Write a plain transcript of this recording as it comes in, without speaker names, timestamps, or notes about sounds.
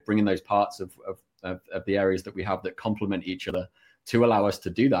bringing those parts of the areas that we have that complement each other to allow us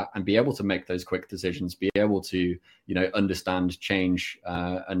to do that and be able to make those quick decisions, be able to, understand change,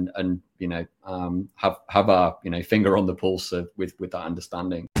 and have our, finger on the pulse with that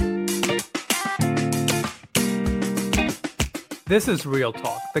understanding. This is Real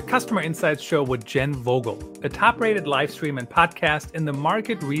Talk, the Customer Insights Show with Jen Vogel, a top-rated live stream and podcast in the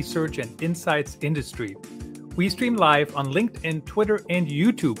market research and insights industry. We stream live on LinkedIn, Twitter, and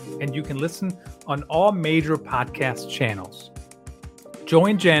YouTube, and you can listen on all major podcast channels.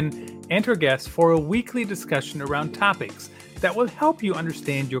 Join Jen and her guests for a weekly discussion around topics that will help you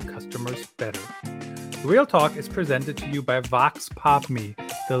understand your customers better. Real Talk is presented to you by Vox Pop Me,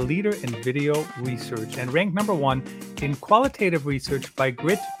 the leader in video research and ranked number 1 in qualitative research by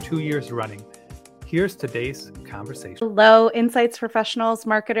Grit 2 years running. Here's today's conversation. Hello, insights professionals,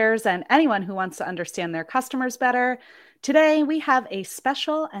 marketers, and anyone who wants to understand their customers better. Today, we have a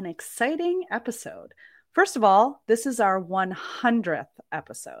special and exciting episode. First of all, this is our 100th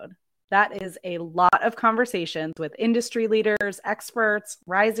episode. That is a lot of conversations with industry leaders, experts,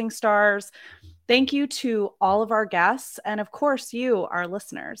 rising stars. Thank you to all of our guests. And of course, you, our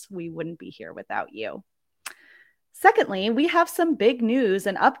listeners. We wouldn't be here without you. Secondly, we have some big news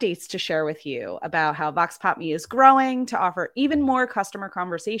and updates to share with you about how Vox Pop Me is growing to offer even more customer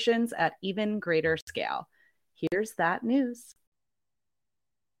conversations at even greater scale. Here's that news.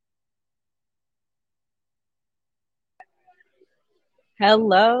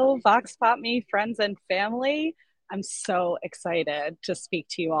 Hello, Vox Pop Me friends and family. I'm so excited to speak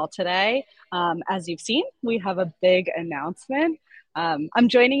to you all today. As you've seen, we have a big announcement. I'm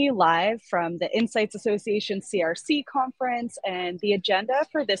joining you live from the Insights Association CRC conference, and the agenda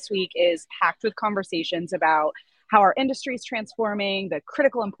for this week is packed with conversations about how our industry is transforming, the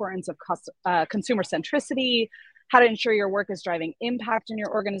critical importance of consumer centricity, how to ensure your work is driving impact in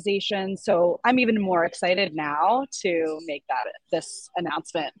your organization. So I'm even more excited now to make this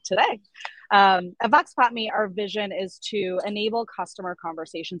announcement today. At Vox Pop Me, our vision is to enable customer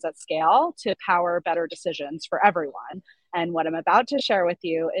conversations at scale to power better decisions for everyone. And what I'm about to share with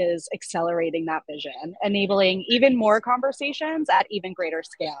you is accelerating that vision, enabling even more conversations at even greater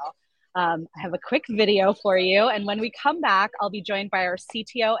scale. I have a quick video for you. And when we come back, I'll be joined by our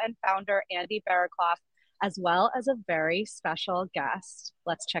CTO and founder, Andy Bearclough, as well as a very special guest.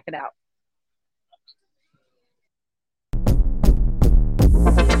 Let's check it out.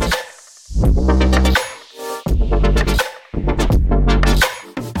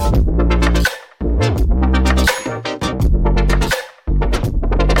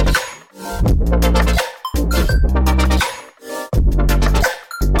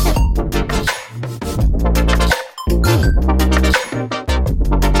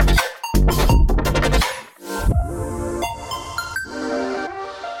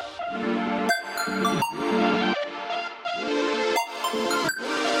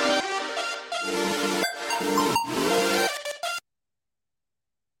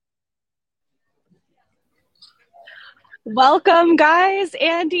 Welcome, guys.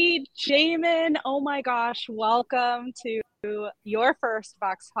 Andy, Jamin, oh my gosh, welcome to your first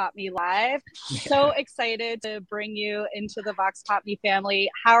Vox Pop Me Live. So excited to bring you into the Vox Pop Me family.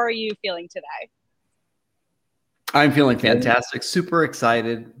 How are you feeling today? I'm feeling fantastic, super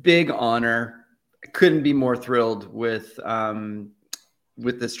excited, big honor. I couldn't be more thrilled with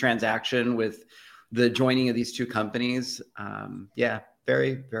this transaction, with the joining of these two companies.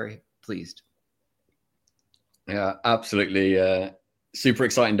 Very, very pleased. Yeah, absolutely. Super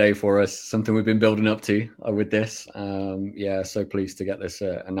exciting day for us. Something we've been building up to with this. So pleased to get this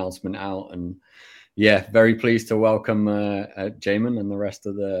announcement out. And very pleased to welcome Jamin and the rest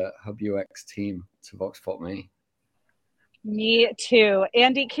of the HubUX team to Vox Pop Me. Me too.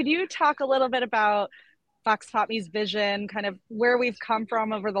 Andy, could you talk a little bit about Vox Pop Me's vision, kind of where we've come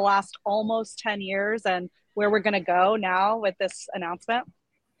from over the last almost 10 years and where we're going to go now with this announcement?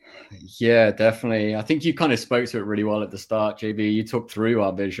 Yeah, definitely. I think you kind of spoke to it really well at the start, JB. You took through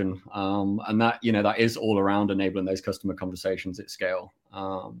our vision, and that is all around enabling those customer conversations at scale.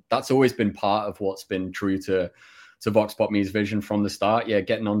 That's always been part of what's been true to Vox Pop Me's vision from the start. Yeah,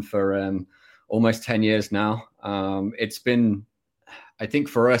 getting on for almost 10 years now. It's been, I think,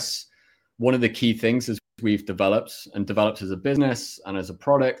 for us, one of the key things is we've developed as a business and as a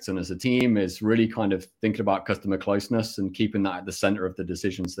product and as a team is really kind of thinking about customer closeness and keeping that at the center of the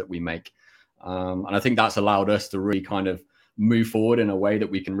decisions that we make. And I think that's allowed us to really kind of move forward in a way that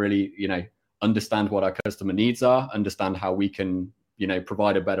we can really, understand what our customer needs are, understand how we can,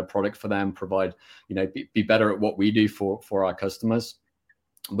 provide a better product for them, be better at what we do for our customers.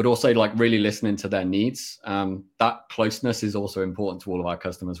 but also like really listening to their needs. That closeness is also important to all of our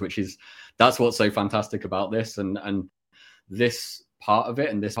customers, that's what's so fantastic about this. And this part of it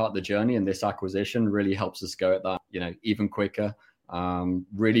and this part of the journey and this acquisition really helps us go at that, even quicker.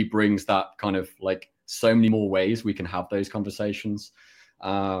 Really brings that kind of like so many more ways we can have those conversations.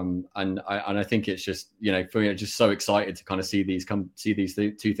 And I think it's just, for me, I'm just so excited to kind of see these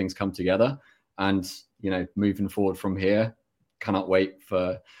two things come together, and, moving forward from here, cannot wait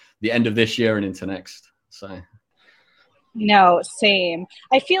for the end of this year and into next. So. No, same.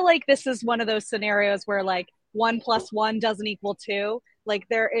 I feel like this is one of those scenarios where like 1 + 1 doesn't equal 2. Like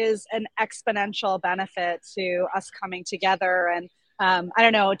there is an exponential benefit to us coming together. And I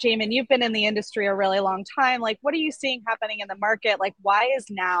don't know, Jamin, you've been in the industry a really long time. Like, what are you seeing happening in the market? Like, why is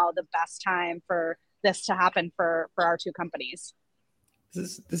now the best time for this to happen for our two companies?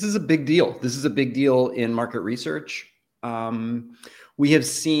 This is a big deal. This is a big deal in market research. We have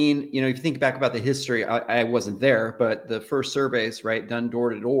seen, if you think back about the history, I wasn't there, but the first surveys, right, done door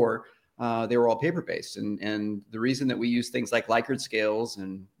to door, they were all paper-based. And the reason that we use things like Likert scales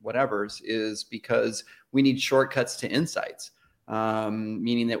and whatevers is because we need shortcuts to insights.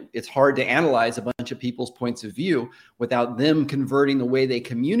 Meaning that it's hard to analyze a bunch of people's points of view without them converting the way they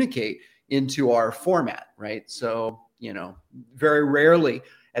communicate into our format, right? So, very rarely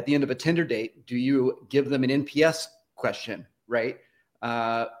at the end of a Tinder date do you give them an NPS question, right?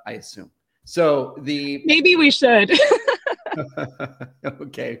 I assume. So maybe we should.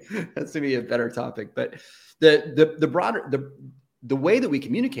 Okay, that's gonna be a better topic. But the broader the way that we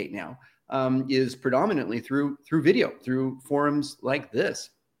communicate now is predominantly through video, through forums like this.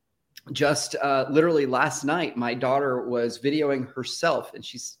 Just literally last night, my daughter was videoing herself, and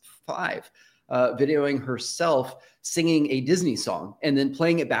she's 5, videoing herself singing a Disney song, and then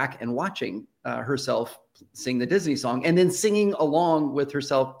playing it back and watching herself sing the Disney song, and then singing along with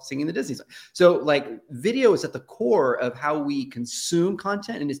herself singing the Disney song. So like video is at the core of how we consume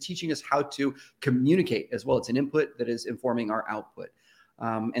content, and is teaching us how to communicate as well. It's an input that is informing our output.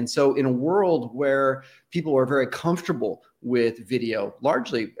 And so in a world where people are very comfortable with video,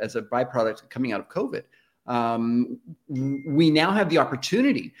 largely as a byproduct coming out of COVID, we now have the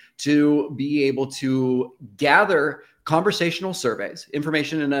opportunity to be able to gather conversational surveys,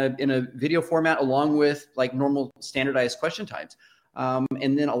 information in a video format, along with like normal standardized question times,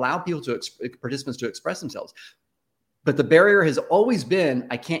 and then allow participants to express themselves. But the barrier has always been,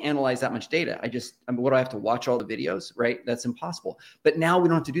 I can't analyze that much data. What do I have to watch all the videos, right? That's impossible. But now we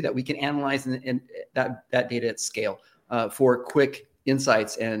don't have to do that. We can analyze that data at scale for quick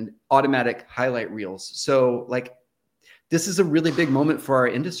insights and automatic highlight reels. So like, this is a really big moment for our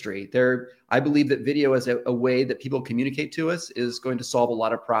industry. I believe that video as a way that people communicate to us is going to solve a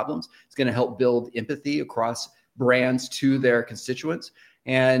lot of problems. It's going to help build empathy across brands to their constituents.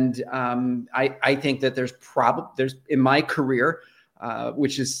 And I think that there's in my career,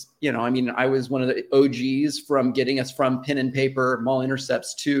 which is, I was one of the OGs from getting us from pen and paper mall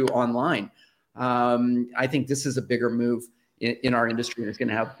intercepts to online. I think this is a bigger move in our industry, and it's going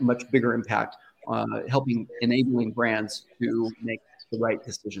to have much bigger impact on enabling brands to make the right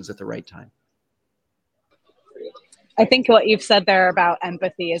decisions at the right time. I think what you've said there about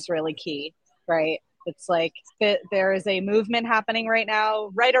empathy is really key, right? It's like there is a movement happening right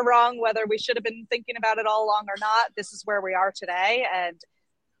now, right or wrong, whether we should have been thinking about it all along or not. This is where we are today. And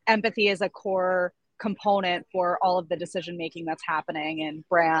empathy is a core component for all of the decision making that's happening in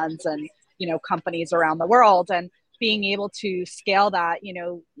brands and, companies around the world. And being able to scale that,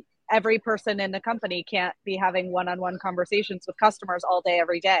 every person in the company can't be having one-on-one conversations with customers all day,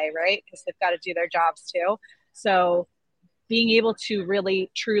 every day, right? Because they've got to do their jobs too. So being able to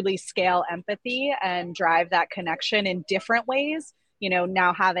really truly scale empathy and drive that connection in different ways,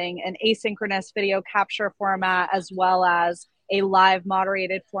 now having an asynchronous video capture format as well as a live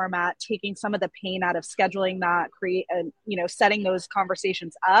moderated format, taking some of the pain out of scheduling that, setting those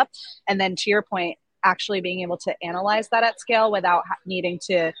conversations up. And then to your point, actually being able to analyze that at scale without needing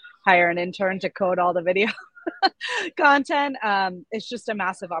to hire an intern to code all the video content. It's just a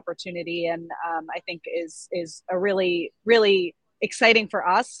massive opportunity, and I think is a really, really exciting for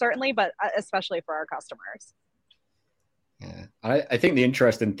us, certainly, but especially for our customers. Yeah, I think the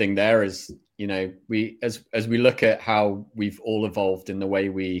interesting thing there is, we as we look at how we've all evolved in the way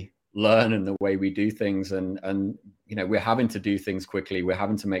we learn and the way we do things, and we're having to do things quickly. We're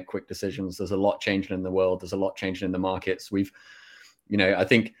having to make quick decisions. There's a lot changing in the world. There's a lot changing in the markets. I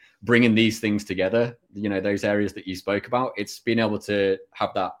think bringing these things together, those areas that you spoke about, it's being able to have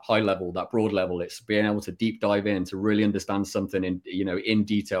that high level, that broad level. It's being able to deep dive in to really understand something in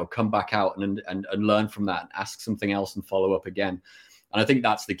detail, come back out and learn from that, and ask something else and follow up again. And I think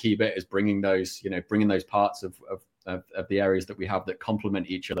that's the key bit, is bringing those parts of the areas that we have that complement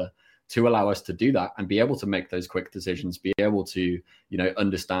each other to allow us to do that and be able to make those quick decisions, be able to,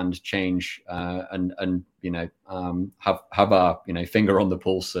 understand change, and have our, finger on the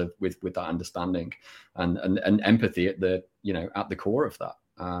pulse with that understanding and empathy at the core of that.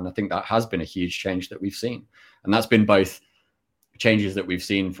 And I think that has been a huge change that we've seen. And that's been both changes that we've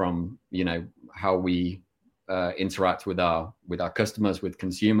seen from, how we interact with our customers, with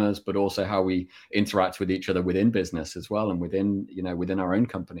consumers, but also how we interact with each other within business as well, and within our own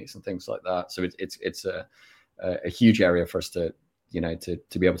companies and things like that. So it's a huge area for us to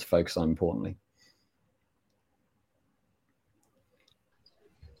be able to focus on, importantly.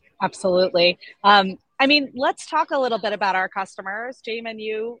 Absolutely. Let's talk a little bit about our customers. Jamin,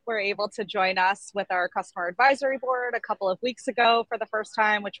 you were able to join us with our customer advisory board a couple of weeks ago for the first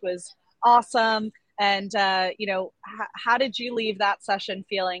time, which was awesome. And, how did you leave that session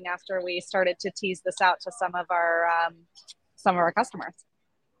feeling after we started to tease this out to some of our customers?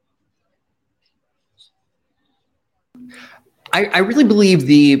 I really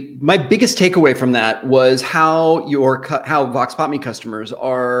believe my biggest takeaway from that was how Vox PopMe customers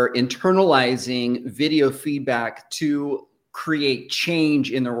are internalizing video feedback to create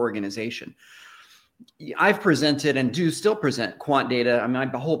change in their organization. I've presented and do still present quant data. My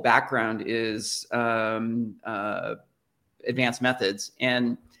whole background is advanced methods,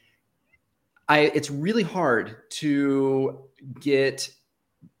 and it's really hard to get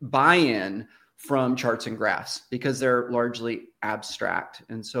buy-in from charts and graphs because they're largely abstract.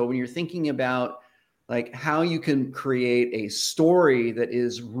 And so when you're thinking about like how you can create a story that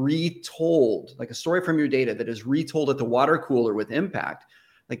is retold, like a story from your data that is retold at the water cooler with impact,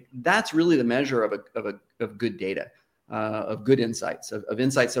 like that's really the measure of good data, of good insights, of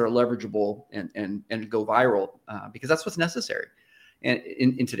insights that are leverageable and go viral, because that's what's necessary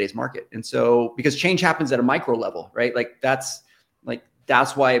in today's market. And so because change happens at a micro level, right? That's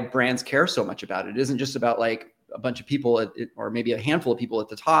why brands care so much about it. It isn't just about like a bunch of people or maybe a handful of people at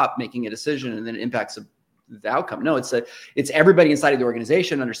the top making a decision and then it impacts the outcome. No, it's everybody inside of the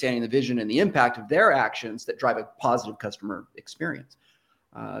organization understanding the vision and the impact of their actions that drive a positive customer experience.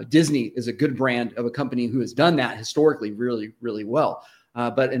 Disney is a good brand of a company who has done that historically really, really well.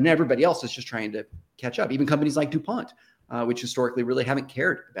 And everybody else is just trying to catch up. Even companies like DuPont, which historically really haven't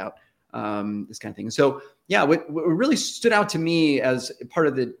cared about this kind of thing. And so, yeah, what really stood out to me as part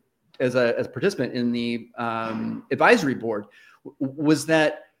of as a participant in the advisory board was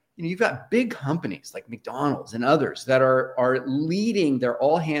that you've got big companies like McDonald's and others that are leading their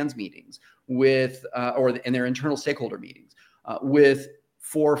all hands meetings with and their internal stakeholder meetings with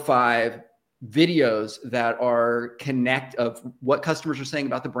 4 or 5 videos that are of what customers are saying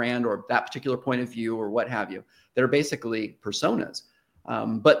about the brand or that particular point of view or what have you, that are basically personas.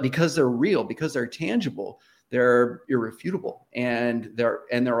 But because they're real, because they're tangible, they're irrefutable, and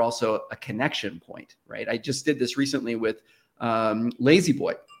they're also a connection point, right? I just did this recently with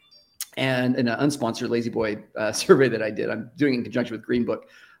La-Z-Boy, and an unsponsored La-Z-Boy survey that I did. I'm doing in conjunction with Green Book,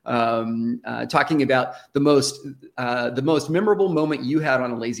 talking about the most memorable moment you had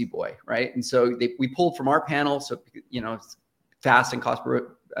on a La-Z-Boy, right? And so we pulled from our panel, so it's fast and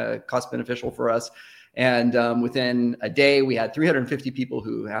cost beneficial for us. And within a day, we had 350 people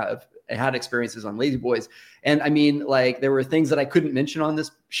who have had experiences on La-Z-Boys. And there were things that I couldn't mention on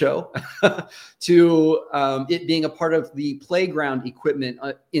this show to it being a part of the playground equipment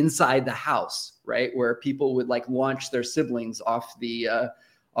inside the house, right? Where people would launch their siblings off the,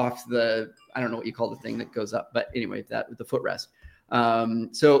 I don't know what you call the thing that goes up, but anyway, the footrest.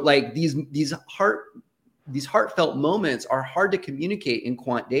 So these heartfelt moments are hard to communicate in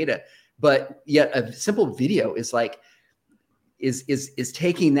quant data. But yet a simple video is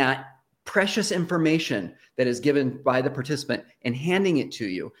taking that precious information that is given by the participant and handing it to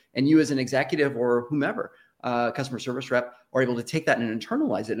you. And you as an executive or whomever, customer service rep, are able to take that and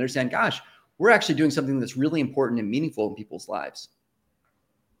internalize it and understand, gosh, we're actually doing something that's really important and meaningful in people's lives.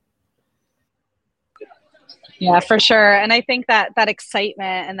 Yeah, for sure. And I think that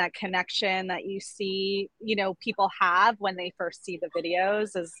excitement and that connection that you see, people have when they first see the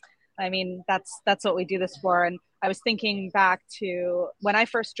videos is, that's what we do this for. And I was thinking back to when I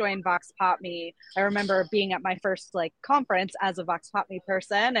first joined Vox PopMe. I remember being at my first conference as a Vox PopMe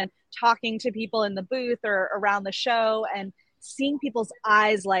person and talking to people in the booth or around the show and seeing people's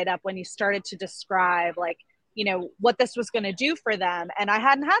eyes light up when you started to describe what this was going to do for them. And I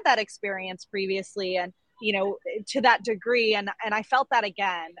hadn't had that experience previously. And to that degree. And I felt that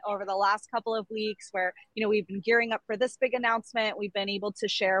again over the last couple of weeks where, we've been gearing up for this big announcement. We've been able to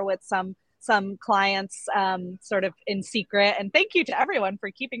share with some some clients sort of in secret. And thank you to everyone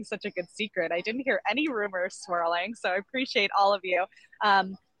for keeping such a good secret. I didn't hear any rumors swirling, so I appreciate all of you.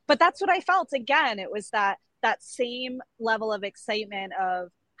 But that's what I felt. Again, it was that same level of excitement of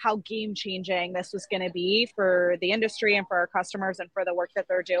how game changing this was going to be for the industry and for our customers and for the work that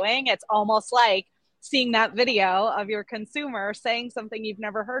they're doing. It's almost like seeing that video of your consumer saying something you've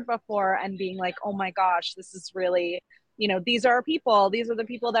never heard before and being like, oh my gosh, this is really, these are our people. These are the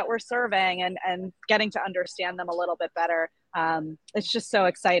people that we're serving, and getting to understand them a little bit better. It's just so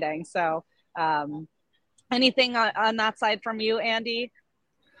exciting. So anything on that side from you, Andy?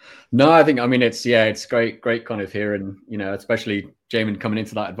 No, I mean, it's great kind of hearing, especially Jamin coming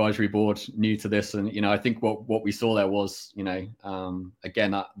into that advisory board new to this. And, I think what we saw there was,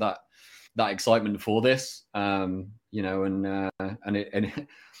 again, that excitement for this, and the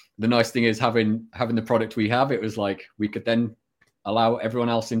nice thing is having the product we have, it was like we could then allow everyone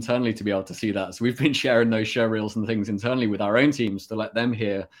else internally to be able to see that. So we've been sharing those show reels and things internally with our own teams to let them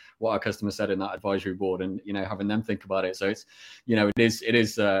hear what our customers said in that advisory board, and having them think about it. So it's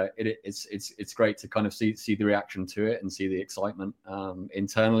it's great to kind of see the reaction to it and see the excitement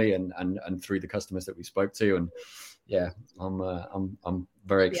internally and through the customers that we spoke to. And I'm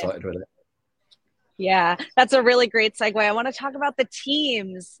very excited with it. Yeah, that's a really great segue. I want to talk about the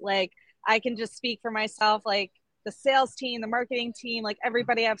teams. Like, I can just speak for myself, like the sales team, the marketing team, like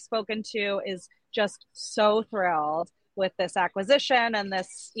everybody I've spoken to is just so thrilled with this acquisition and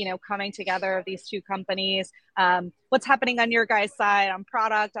this, coming together of these two companies. What's happening on your guys' side, on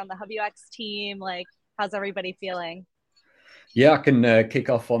product, on the HubUX team? Like, how's everybody feeling? Yeah, I can kick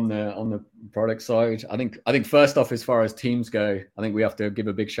off on the product side. I think first off, as far as teams go, I think we have to give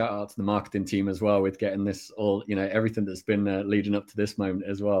a big shout out to the marketing team as well with getting this all, everything that's been leading up to this moment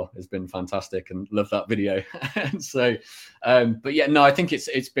as well has been fantastic, and love that video. And so, but yeah, no, I think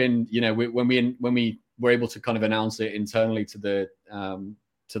it's been, when we were able to kind of announce it internally to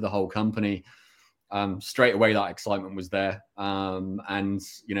the whole company, straight away that excitement was there. And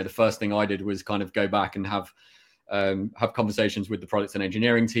the first thing I did was kind of go back and have conversations with the product and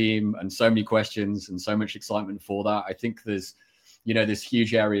engineering team, and so many questions and so much excitement for that. I think there's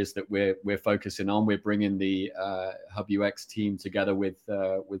huge areas that we're focusing on. We're bringing the HubUX team together with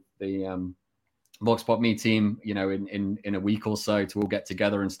the VoxPop.me team, in a week or so, to all get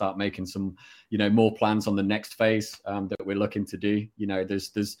together and start making some, more plans on the next phase that we're looking to do.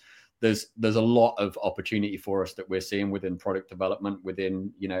 There's a lot of opportunity for us that we're seeing within product development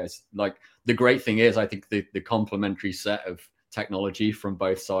within, it's like, the great thing is, I think the complementary set of technology from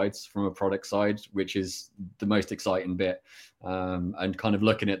both sides, from a product side, which is the most exciting bit, and kind of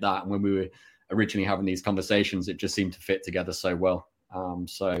looking at that. And when we were originally having these conversations, it just seemed to fit together so well.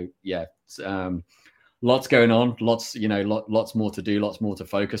 So yeah, lots going on, lots more to do, lots more to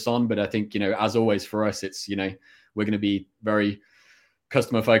focus on. But I think, as always for us, it's, we're going to be very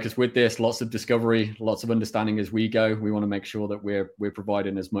customer focused with this, lots of discovery, lots of understanding as we go. We want to make sure that we're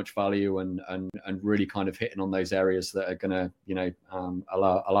providing as much value and really kind of hitting on those areas that are going to,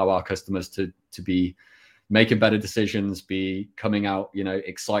 allow our customers to be making better decisions, be coming out,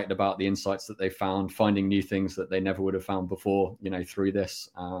 excited about the insights that they found, finding new things that they never would have found before, through this,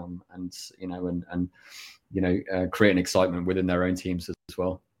 creating excitement within their own teams as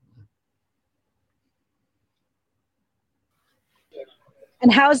well.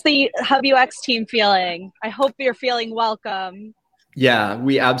 And how's the HubUX team feeling? I hope you're feeling welcome. Yeah,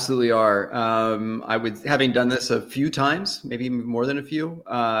 we absolutely are. Having done this a few times, maybe more than a few,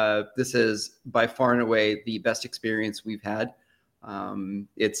 this is by far and away the best experience we've had.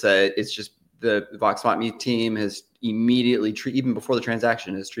 It's just the VoxPop.me team has immediately, even before the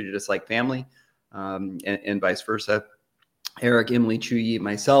transaction, has treated us like family, and vice versa. Eric, Emily, Chuyi,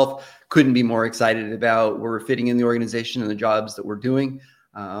 myself couldn't be more excited about where we're fitting in the organization and the jobs that we're doing,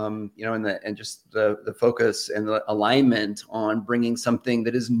 and just the focus and the alignment on bringing something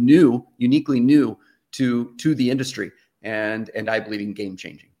that is new, uniquely new to the industry, and I believe in game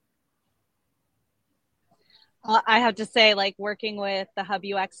changing. I have to say, like, working with the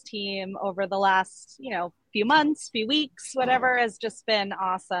HubUX team over the last, few months, few weeks, whatever, has just been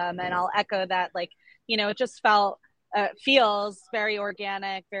awesome. And I'll echo that, like, it just feels very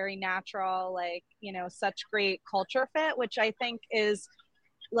organic, very natural, like, such great culture fit, which I think is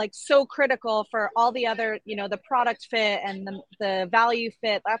like so critical for all the other, the product fit and the value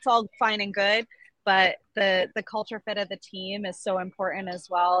fit. That's all fine and good, but the culture fit of the team is so important as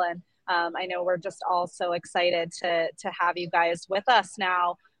well. And I know we're just all so excited to have you guys with us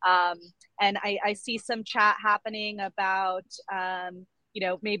now. And I see some chat happening about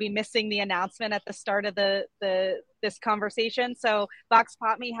maybe missing the announcement at the start of this conversation. So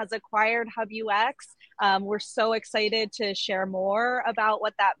VoxPopMe has acquired HubUX. We're so excited to share more about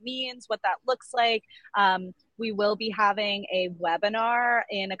what that means, what that looks like. We will be having a webinar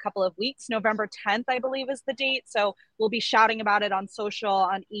in a couple of weeks. November 10th, I believe, is the date. So we'll be shouting about it on social,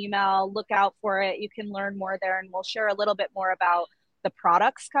 on email. Look out for it. You can learn more there, and we'll share a little bit more about the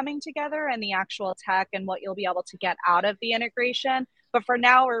products coming together and the actual tech and what you'll be able to get out of the integration. But for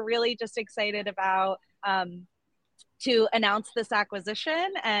now, we're really just excited about to announce this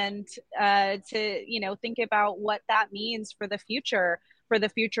acquisition and to think about what that means for the future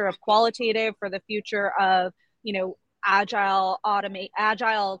of qualitative, for the future of agile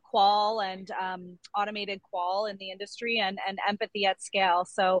qual and automated qual in the industry and empathy at scale.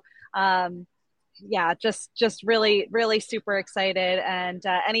 So just really, really super excited. And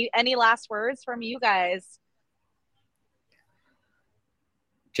any last words from you guys?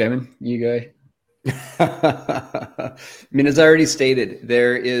 Jamin, you go. I mean, as I already stated,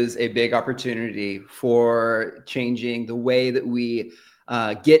 there is a big opportunity for changing the way that we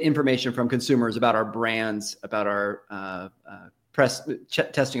get information from consumers about our brands, about our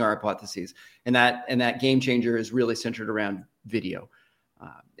testing our hypotheses, and that game changer is really centered around video.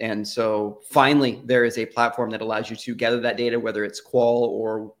 And so finally, there is a platform that allows you to gather that data, whether it's qual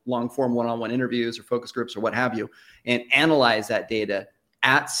or long form one-on-one interviews or focus groups or what have you, and analyze that data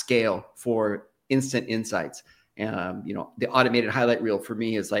at scale for instant insights. The automated highlight reel for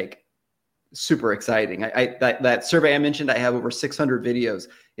me is like super exciting. That survey I mentioned, I have over 600 videos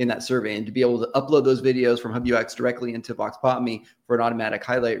in that survey, and to be able to upload those videos from HubUX directly into VoxPopMe for an automatic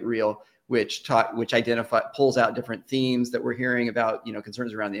highlight reel, which pulls out different themes that we're hearing about,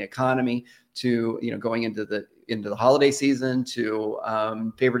 concerns around the economy, to going into the holiday season, to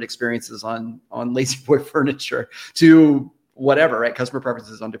favorite experiences on La-Z-Boy furniture, to whatever, right? Customer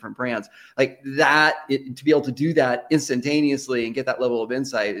preferences on different brands like that. To be able to do that instantaneously and get that level of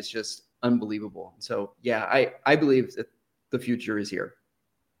insight is just unbelievable. So yeah, I believe that the future is here.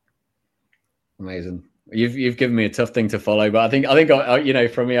 Amazing. You've given me a tough thing to follow, but I think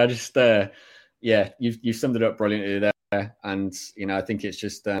for me, I just you've summed it up brilliantly there. And I think it's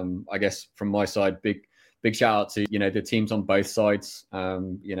just I guess from my side, big shout out to the teams on both sides.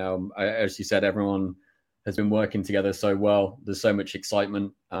 As you said, everyone has been working together so well. There's so much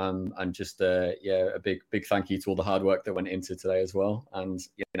excitement, and just a big thank you to all the hard work that went into today as well. And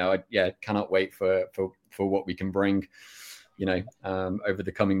I cannot wait for what we can bring, over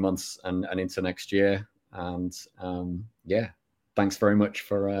the coming months and into next year. And thanks very much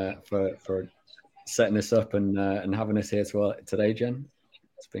for setting this up and having us here today, Jen.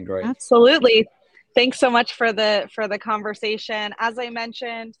 It's been great. Absolutely. Thanks so much for the conversation. As I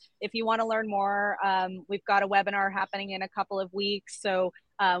mentioned, if you want to learn more, we've got a webinar happening in a couple of weeks. So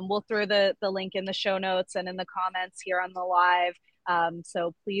we'll throw the link in the show notes and in the comments here on the live.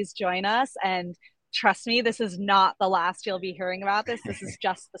 So please join us. And trust me, this is not the last you'll be hearing about this. This is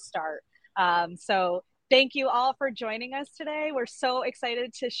just the start. So thank you all for joining us today. We're so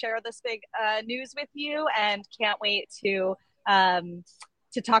excited to share this big news with you, and can't wait to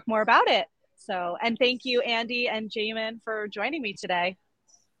talk more about it. So, and thank you, Andy and Jamin, for joining me today.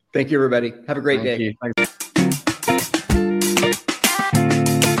 Thank you, everybody. Have a great day. Thank you.